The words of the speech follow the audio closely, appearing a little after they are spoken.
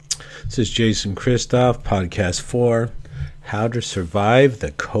This is Jason Christoff, Podcast 4, How to Survive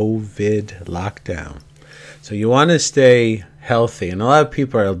the COVID Lockdown. So you want to stay healthy, and a lot of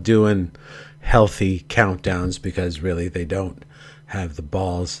people are doing healthy countdowns because really they don't have the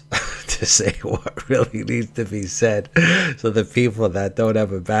balls to say what really needs to be said. So the people that don't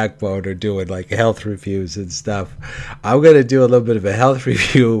have a backbone are doing like health reviews and stuff. I'm going to do a little bit of a health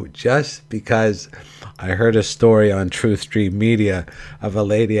review just because I heard a story on Truth Stream Media of a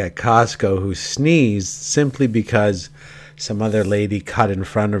lady at Costco who sneezed simply because some other lady cut in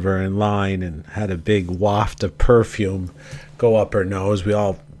front of her in line and had a big waft of perfume go up her nose. We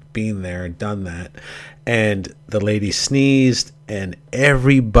all been there and done that. And the lady sneezed and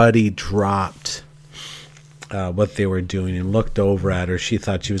everybody dropped what they were doing and looked over at her. She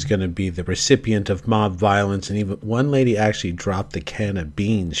thought she was going to be the recipient of mob violence, and even one lady actually dropped the can of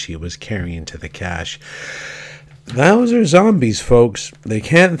beans she was carrying to the cash. Those are zombies, folks. They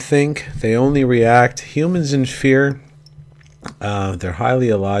can't think. They only react. Humans in fear. They're highly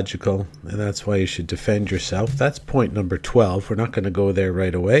illogical, and that's why you should defend yourself. That's point number 12. We're not going to go there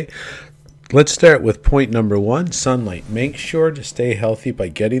right away. Let's start with point number 1, sunlight. Make sure to stay healthy by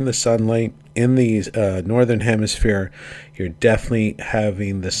getting the sunlight in the northern hemisphere. You're definitely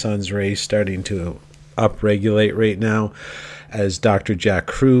having the sun's rays starting to upregulate right now. As Dr. Jack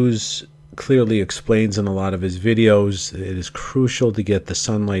Cruz clearly explains in a lot of his videos, it is crucial to get the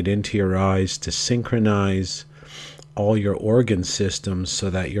sunlight into your eyes to synchronize all your organ systems so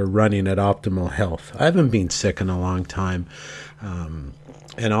that you're running at optimal health. I haven't been sick in a long time.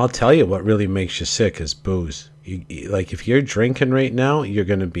 And I'll tell you what really makes you sick is booze. Like if you're drinking right now, you're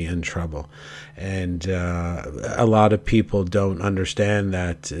going to be in trouble. And a lot of people don't understand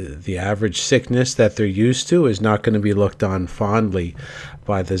that the average sickness that they're used to is not going to be looked on fondly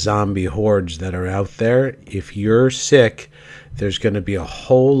by the zombie hordes that are out there. If you're sick, there's going to be a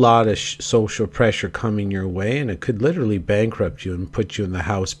whole lot of social pressure coming your way, and it could literally bankrupt you and put you in the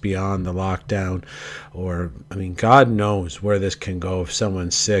house beyond the lockdown. Or, I mean, God knows where this can go if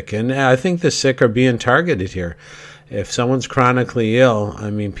someone's sick. And I think the sick are being targeted here. If someone's chronically ill, I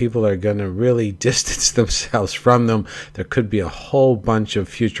mean, people are going to really distance themselves from them. There could be a whole bunch of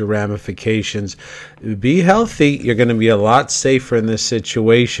future ramifications. Be healthy. You're going to be a lot safer in this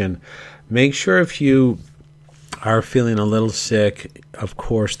situation. Make sure if you are feeling a little sick, of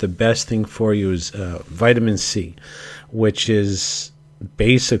course, the best thing for you is vitamin C, which is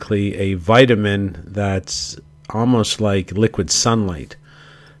basically a vitamin that's almost like liquid sunlight.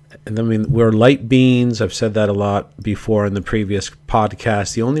 And I mean, we're light beings. I've said that a lot before in the previous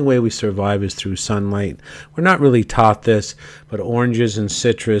podcast. The only way we survive is through sunlight. We're not really taught this, but oranges and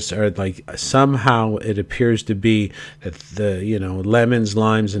citrus are like, somehow it appears to be that the, lemons,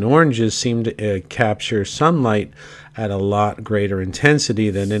 limes, and oranges seem to capture sunlight at a lot greater intensity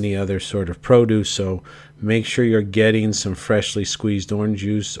than any other sort of produce. So make sure you're getting some freshly squeezed orange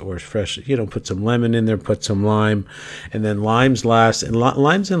juice, or fresh, put some lemon in there, put some lime, and then limes last, and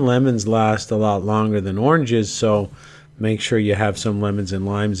limes and lemons last a lot longer than oranges. So make sure you have some lemons and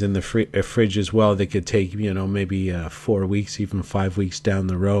limes in the fridge as well. They could take, maybe 4 weeks, even 5 weeks down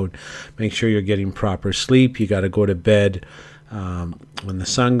the road. Make sure you're getting proper sleep. You got to go to bed when the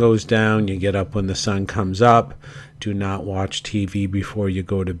sun goes down. You get up when the sun comes up. Do not watch TV before you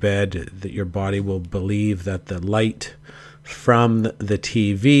go to bed. That your body will believe that the light from the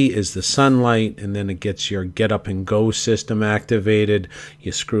TV is the sunlight, and then it gets your get up and go system activated.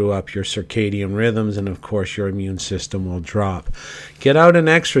 You screw up your circadian rhythms, and of course your immune system will drop. Get out and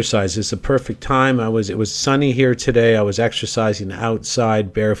exercise. It's a perfect time. It was sunny here today. I was exercising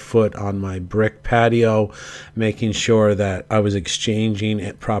outside barefoot on my brick patio, making sure that I was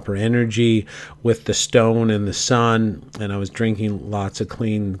exchanging proper energy with the stone and the sun, and I was drinking lots of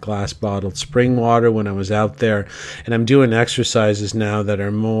clean glass bottled spring water when I was out there. And I'm doing exercises now that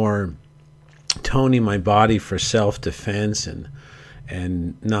are more toning my body for self-defense,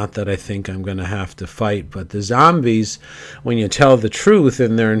 and not that I think I'm going to have to fight. But the zombies, when you tell the truth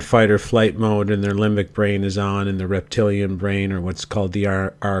and they're in fight or flight mode and their limbic brain is on and the reptilian brain, or what's called the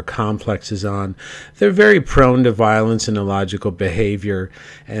R complex, is on, they're very prone to violence and illogical behavior,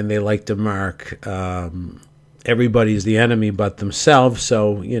 and they like to mark everybody's the enemy but themselves.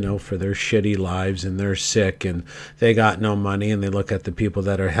 So, for their shitty lives, and they're sick and they got no money, and they look at the people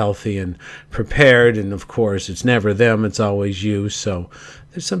that are healthy and prepared, and of course it's never them, it's always you. So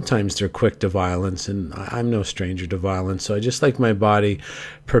sometimes they're quick to violence, and I'm no stranger to violence. So I just like my body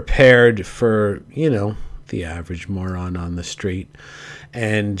prepared for, the average moron on the street.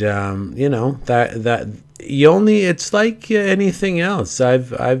 And that you only, it's like anything else.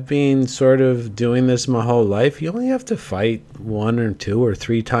 I've been sort of doing this my whole life. You only have to fight 1 or 2 or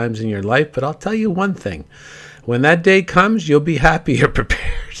 3 times in your life. But I'll tell you one thing: when that day comes, you'll be happy you're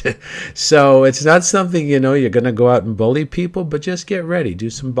prepared. So it's not something, you're going to go out and bully people, but just get ready.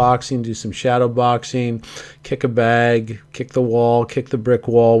 Do some boxing, do some shadow boxing, kick a bag, kick the wall, kick the brick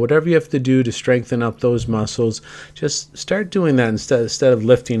wall, whatever you have to do to strengthen up those muscles. Just start doing that instead of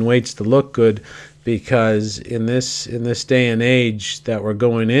lifting weights to look good, because in this day and age that we're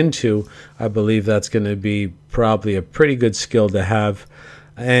going into, I believe that's going to be probably a pretty good skill to have.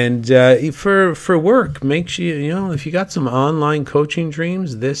 And for work, make sure, if you got some online coaching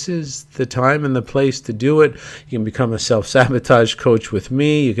dreams, this is the time and the place to do it. You can become a self-sabotage coach with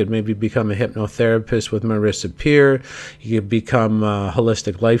me. You could maybe become a hypnotherapist with Marissa Peer. You could become a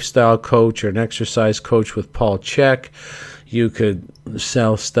holistic lifestyle coach or an exercise coach with Paul Chek. You could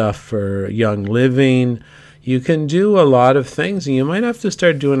sell stuff for Young Living. You can do a lot of things, and you might have to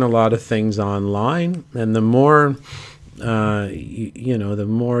start doing a lot of things online. And the more the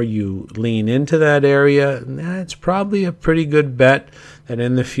more you lean into that area, it's probably a pretty good bet that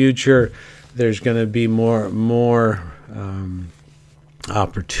in the future there's going to be more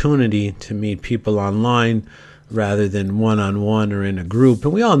opportunity to meet people online rather than one-on-one or in a group.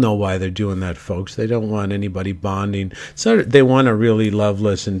 And we all know why they're doing that, folks. They don't want anybody bonding. So they want a really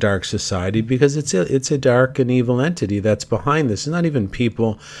loveless and dark society, because it's a dark and evil entity that's behind this. It's not even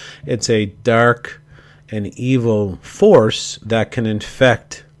people. It's a dark an evil force that can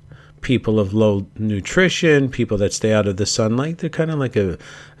infect people of low nutrition, people that stay out of the sunlight. They're kind of like a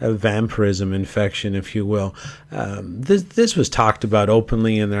vampirism infection, if you will. This was talked about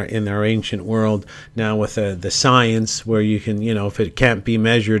openly in our ancient world. Now with the science, where you can, if it can't be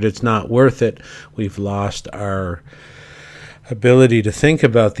measured, it's not worth it. We've lost our ability to think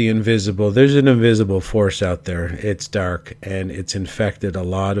about the invisible. There's an invisible force out there. It's dark, and it's infected a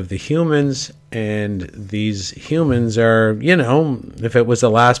lot of the humans. And these humans are, if it was the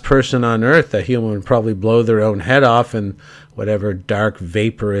last person on earth, that human would probably blow their own head off, and whatever dark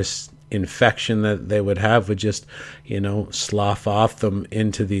vaporous infection that they would have would just, slough off them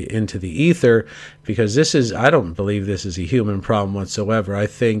into the ether. Because I don't believe this is a human problem whatsoever. I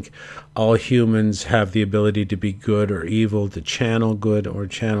think all humans have the ability to be good or evil, to channel good or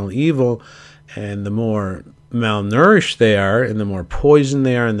channel evil. And the more malnourished they are, and the more poison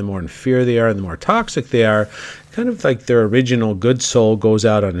they are, and the more in fear they are, and the more toxic they are, kind of like their original good soul goes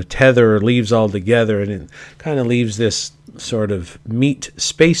out on a tether or leaves altogether, and it kind of leaves this sort of meat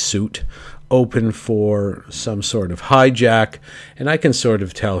spacesuit open for some sort of hijack. And I can sort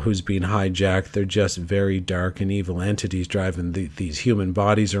of tell who's being hijacked. They're just very dark and evil entities driving these human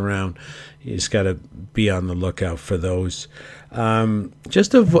bodies around. You just got to be on the lookout for those. And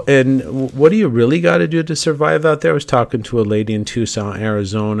what do you really got to do to survive out there? I was talking to a lady in Tucson,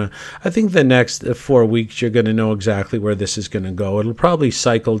 Arizona. I think the next 4 weeks you're going to know exactly where this is going to go. It'll probably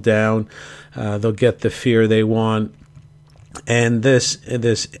cycle down. They'll get the fear they want. And this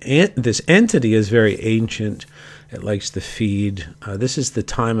entity is very ancient. It likes to feed. This is the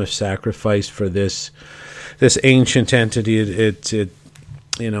time of sacrifice for this ancient entity. It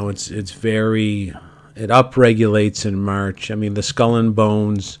upregulates in March. I mean, the Skull and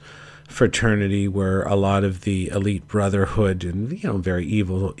Bones fraternity, where a lot of the elite brotherhood and very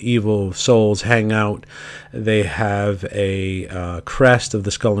evil souls hang out. They have a crest of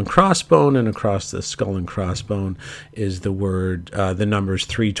the skull and crossbone, and across the skull and crossbone is the word, the numbers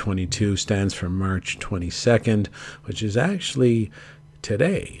 322, stands for March 22nd, which is actually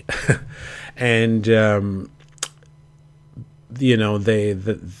today. And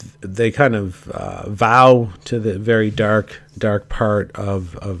they kind of vow to the very dark part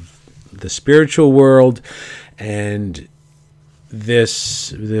of the spiritual world, and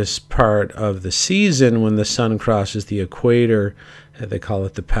this part of the season when the sun crosses the equator, they call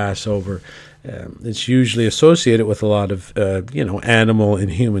it the Passover. It's usually associated with a lot of animal and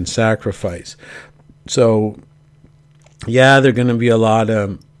human sacrifice. So yeah, there are going to be a lot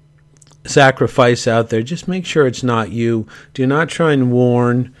of sacrifice out there. Just make sure it's not you. Do not try and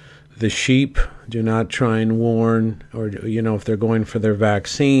warn the sheep. Do not try and warn, or if they're going for their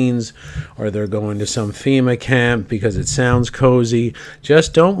vaccines or they're going to some FEMA camp because it sounds cozy.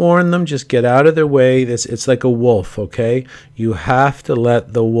 Just don't warn them. Just get out of their way. It's like a wolf, okay? You have to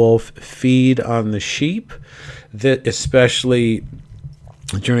let the wolf feed on the sheep, that especially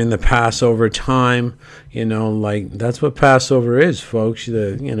during the Passover time. That's what Passover is, folks.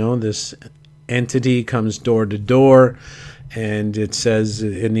 This entity comes door to door, and it says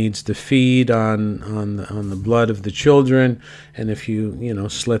it needs to feed on the blood of the children. And if you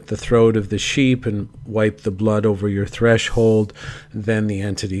slit the throat of the sheep and wipe the blood over your threshold, then the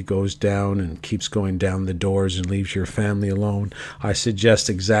entity goes down and keeps going down the doors and leaves your family alone. I suggest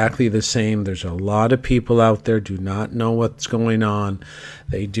exactly the same. There's a lot of people out there do not know what's going on.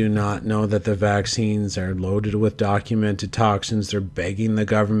 They do not know that the vaccines are loaded with documented toxins. They're begging the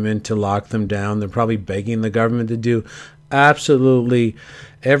government to lock them down. They're probably begging the government to do absolutely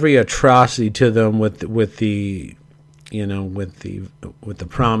every atrocity to them with the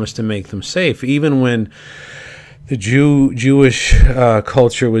promise to make them safe. Even when the Jewish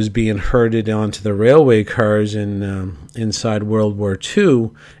culture was being herded onto the railway cars inside World War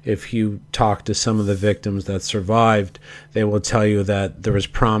II, if you talk to some of the victims that survived, they will tell you that there was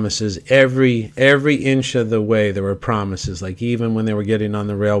promises every inch of the way. There were promises, like even when they were getting on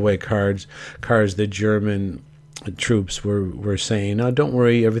the railway cars, the German troops were saying, "Oh, don't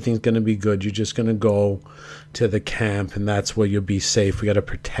worry, everything's going to be good. You're just going to go to the camp, and that's where you'll be safe. We got to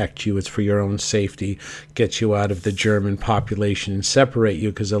protect you. It's for your own safety. Get you out of the German population and separate you,"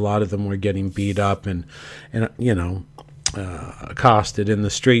 because a lot of them were getting beat up and accosted in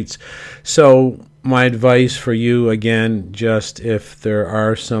the streets. So my advice for you, again, just if there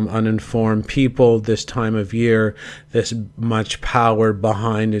are some uninformed people this time of year, this much power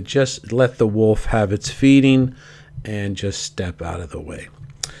behind it, just let the wolf have its feeding and just step out of the way.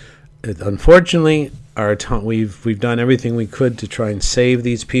 Unfortunately, we've done everything we could to try and save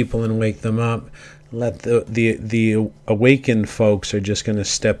these people and wake them up. Let the awakened folks are just going to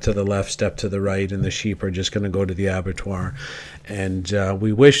step to the left, step to the right, and the sheep are just going to go to the abattoir. And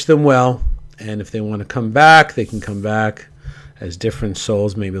we wish them well. And if they want to come back, they can come back as different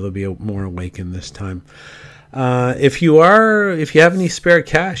souls. Maybe they'll be more awakened this time. If you have any spare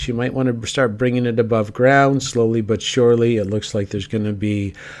cash, you might want to start bringing it above ground slowly but surely. It looks like there's going to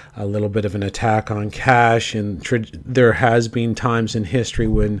be a little bit of an attack on cash, and there has been times in history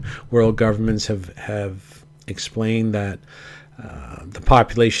when world governments have explained that the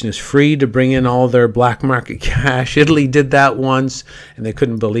population is free to bring in all their black market cash. Italy did that once, and they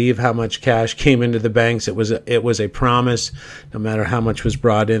couldn't believe how much cash came into the banks. It was a promise. No matter how much was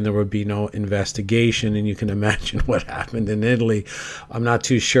brought in, there would be no investigation, and you can imagine what happened in Italy. I'm not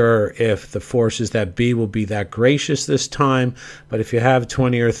too sure if the forces that be will be that gracious this time, but if you have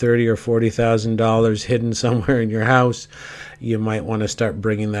 $20 or $30 or $40,000 hidden somewhere in your house, you might want to start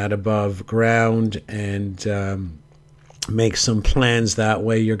bringing that above ground and make some plans that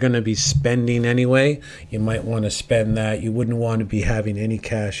way. You're going to be spending anyway. You might want to spend that. You wouldn't want to be having any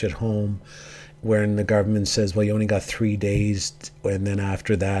cash at home when the government says, well, you only got 3 days, and then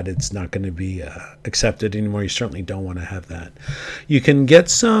after that it's not going to be accepted anymore. You certainly don't want to have that. You can get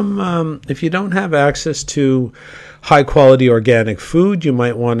some, if you don't have access to high quality organic food, you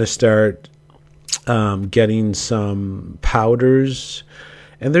might want to start getting some powders.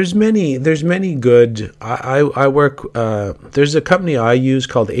 And there's many good. I work. There's a company I use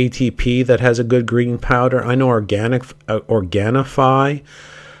called ATP that has a good green powder. I know Organifi,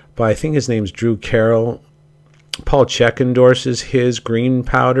 but I think his name's Drew Carroll. Paul Check endorses his green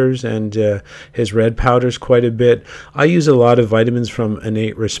powders and his red powders quite a bit. I use a lot of vitamins from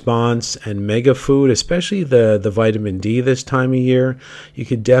Innate Response and Mega Food, especially the vitamin D this time of year. You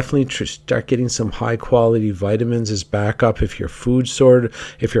could definitely start getting some high quality vitamins as backup if your food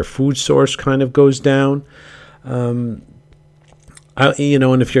source kind of goes down. And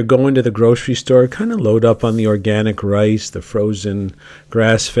if you're going to the grocery store, kind of load up on the organic rice, the frozen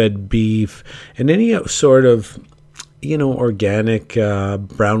grass-fed beef, and any sort of, organic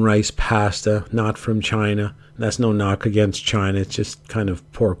brown rice pasta, not from China. That's no knock against China. It's just kind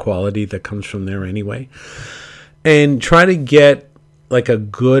of poor quality that comes from there anyway. And try to get like a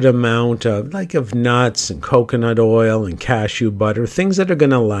good amount of nuts and coconut oil and cashew butter, things that are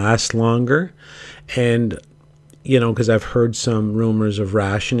going to last longer. And because I've heard some rumors of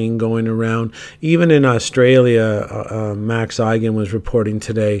rationing going around. Even in Australia, Max Eigen was reporting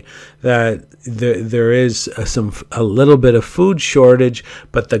today that there is a little bit of food shortage,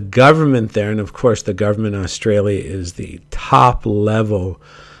 but the government there, and of course the government in Australia is the top level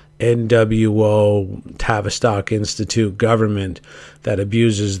NWO Tavistock Institute government that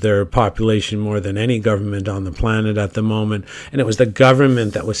abuses their population more than any government on the planet at the moment. And it was the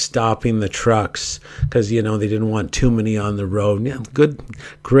government that was stopping the trucks because, they didn't want too many on the road. Yeah,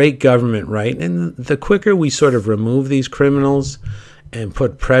 great government, right? And the quicker we sort of remove these criminals and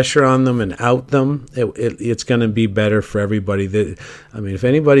put pressure on them and out them, it's going to be better for everybody. If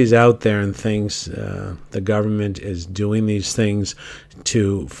anybody's out there and thinks the government is doing these things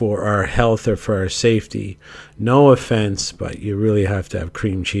for our health or for our safety, no offense, but you really have to have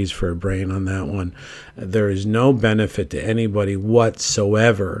cream cheese for a brain on that one. There is no benefit to anybody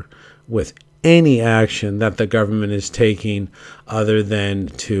whatsoever with any action that the government is taking other than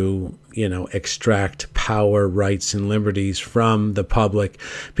to extract power, rights, and liberties from the public,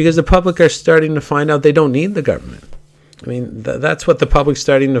 because the public are starting to find out they don't need the government. That's what the public's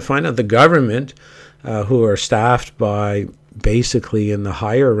starting to find out. The government, who are staffed by basically in the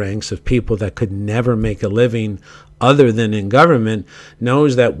higher ranks of people that could never make a living other than in government,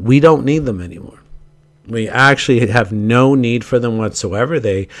 knows that we don't need them anymore. We actually have no need for them whatsoever.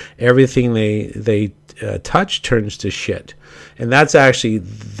 Everything they touch turns to shit. And that's actually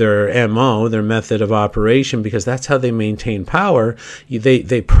their MO, their method of operation, because that's how they maintain power.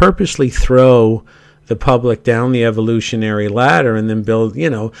 They purposely throw the public down the evolutionary ladder and then build,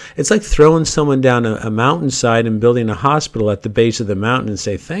 it's like throwing someone down a mountainside and building a hospital at the base of the mountain and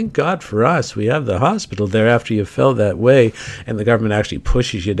say, thank God for us, we have the hospital there after you fell that way, and the government actually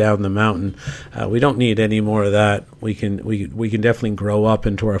pushes you down the mountain. We don't need any more of that. We can definitely grow up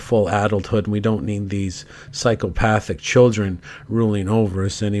into our full adulthood, and we don't need these psychopathic children ruling over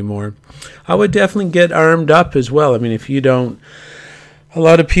us anymore. I would definitely get armed up as well. If you don't, a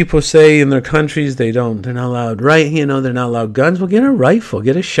lot of people say in their countries they're not allowed, right? They're not allowed guns. Well, get a rifle,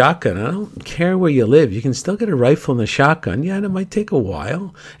 get a shotgun. I don't care where you live. You can still get a rifle and a shotgun. Yeah, and it might take a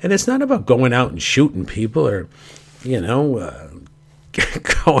while. And it's not about going out and shooting people or,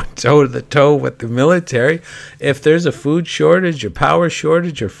 going toe to toe with the military. If there's a food shortage or power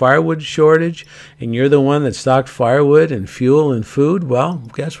shortage or firewood shortage, and you're the one that stocked firewood and fuel and food, well,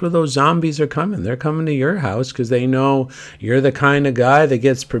 guess where those zombies are coming? They're coming to your house because they know you're the kind of guy that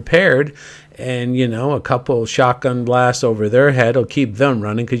gets prepared. And, a couple shotgun blasts over their head will keep them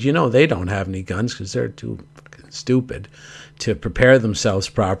running because, they don't have any guns because they're too stupid to prepare themselves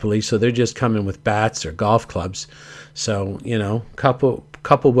properly. So they're just coming with bats or golf clubs. So,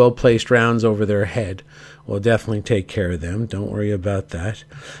 couple well-placed rounds over their head will definitely take care of them. Don't worry about that.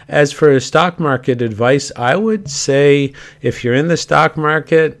 As for stock market advice, I would say if you're in the stock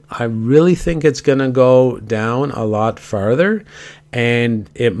market, I really think it's going to go down a lot farther, and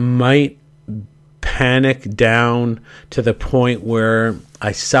it might panic down to the point where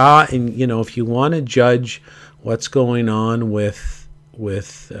I saw, and if you want to judge what's going on with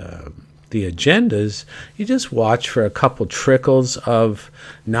the agendas, you just watch for a couple trickles of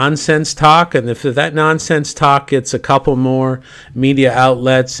nonsense talk, and if that nonsense talk gets a couple more media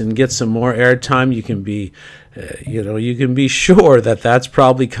outlets and gets some more airtime, you can be sure that that's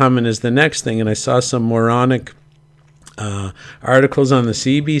probably coming as the next thing. And I saw some moronic articles on the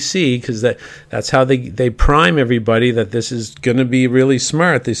CBC because that's how they prime everybody that this is going to be really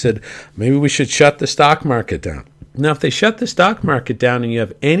smart. They said maybe we should shut the stock market down. Now, if they shut the stock market down and you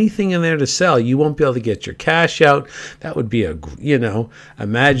have anything in there to sell, you won't be able to get your cash out. That would be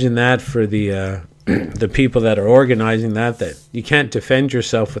imagine that for the the people that are organizing that you can't defend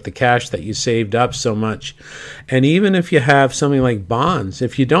yourself with the cash that you saved up so much. And even if you have something like bonds,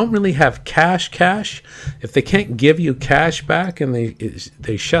 if you don't really have cash, if they can't give you cash back and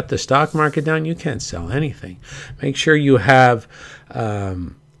they shut the stock market down, you can't sell anything. Make sure you have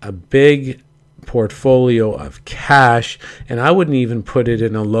a big portfolio of cash, and I wouldn't even put it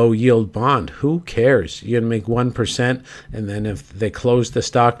in a low yield bond. Who cares? You're going to make 1%, and then if they close the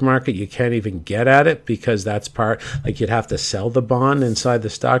stock market, you can't even get at it because that's you'd have to sell the bond inside the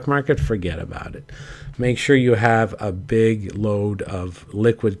stock market. Forget about it. Make sure you have a big load of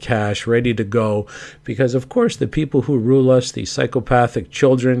liquid cash ready to go, because of course the people who rule us, these psychopathic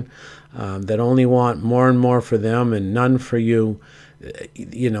children that only want more and more for them and none for you,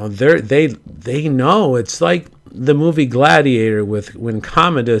 they know. It's like the movie Gladiator when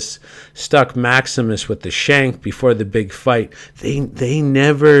Commodus stuck Maximus with the shank before the big fight. They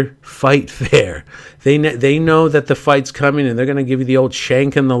never fight fair. They know that the fight's coming and they're going to give you the old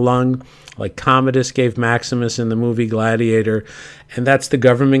shank in the lung like Commodus gave Maximus in the movie Gladiator, and that's the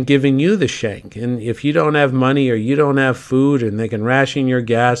government giving you the shank. And if you don't have money or you don't have food and they can ration your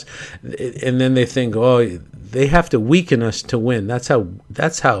gas, and then they think, oh, they have to weaken us to win. That's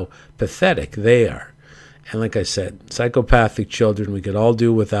how pathetic they are. And like I said, psychopathic children, we could all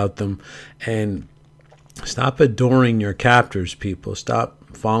do without them. And stop adoring your captors, people.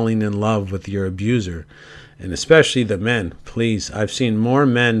 Stop falling in love with your abuser. And especially the men, please. I've seen more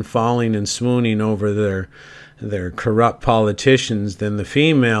men falling and swooning over their corrupt politicians than the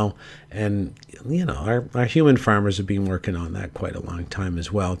female. And, our human farmers have been working on that quite a long time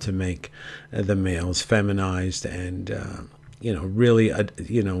as well, to make the males feminized and, really,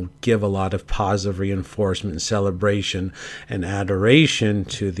 give a lot of positive reinforcement and celebration and adoration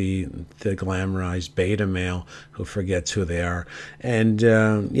to the glamorized beta male who forgets who they are. And,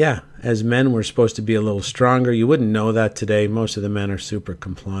 as men, we're supposed to be a little stronger. You wouldn't know that today. Most of the men are super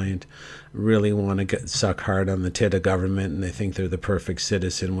compliant, really want to suck hard on the tit of government, and they think they're the perfect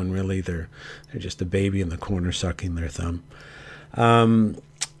citizen when really they're just a baby in the corner sucking their thumb.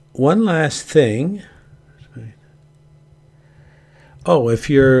 One last thing. Oh, if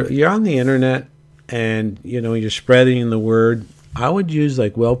you're on the internet and you're spreading the word, I would use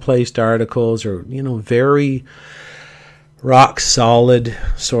like well-placed articles or very rock solid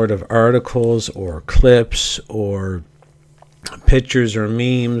sort of articles or clips or pictures or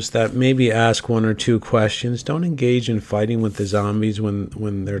memes that maybe ask one or two questions. Don't engage in fighting with the zombies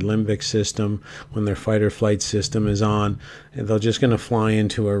when their limbic system, when their fight or flight system is on, and they're just going to fly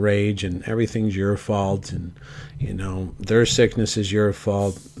into a rage and everything's your fault, and their sickness is your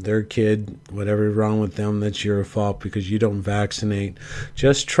fault, their kid, whatever's wrong with them, that's your fault because you don't vaccinate.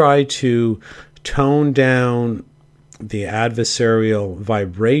 Just try to tone down the adversarial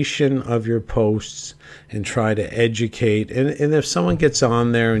vibration of your posts and try to educate. And if someone gets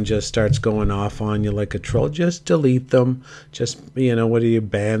on there and just starts going off on you like a troll, just delete them. Just, what do you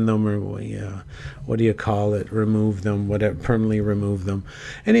ban them, or what do you call it? Remove them, whatever, permanently remove them.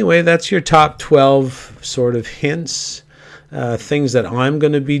 Anyway, that's your top 12 sort of hints, things that I'm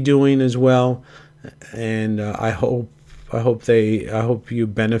going to be doing as well. And I hope you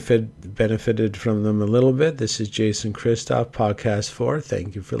benefited from them a little bit. This is Jason Christoff, Podcast 4.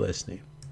 Thank you for listening.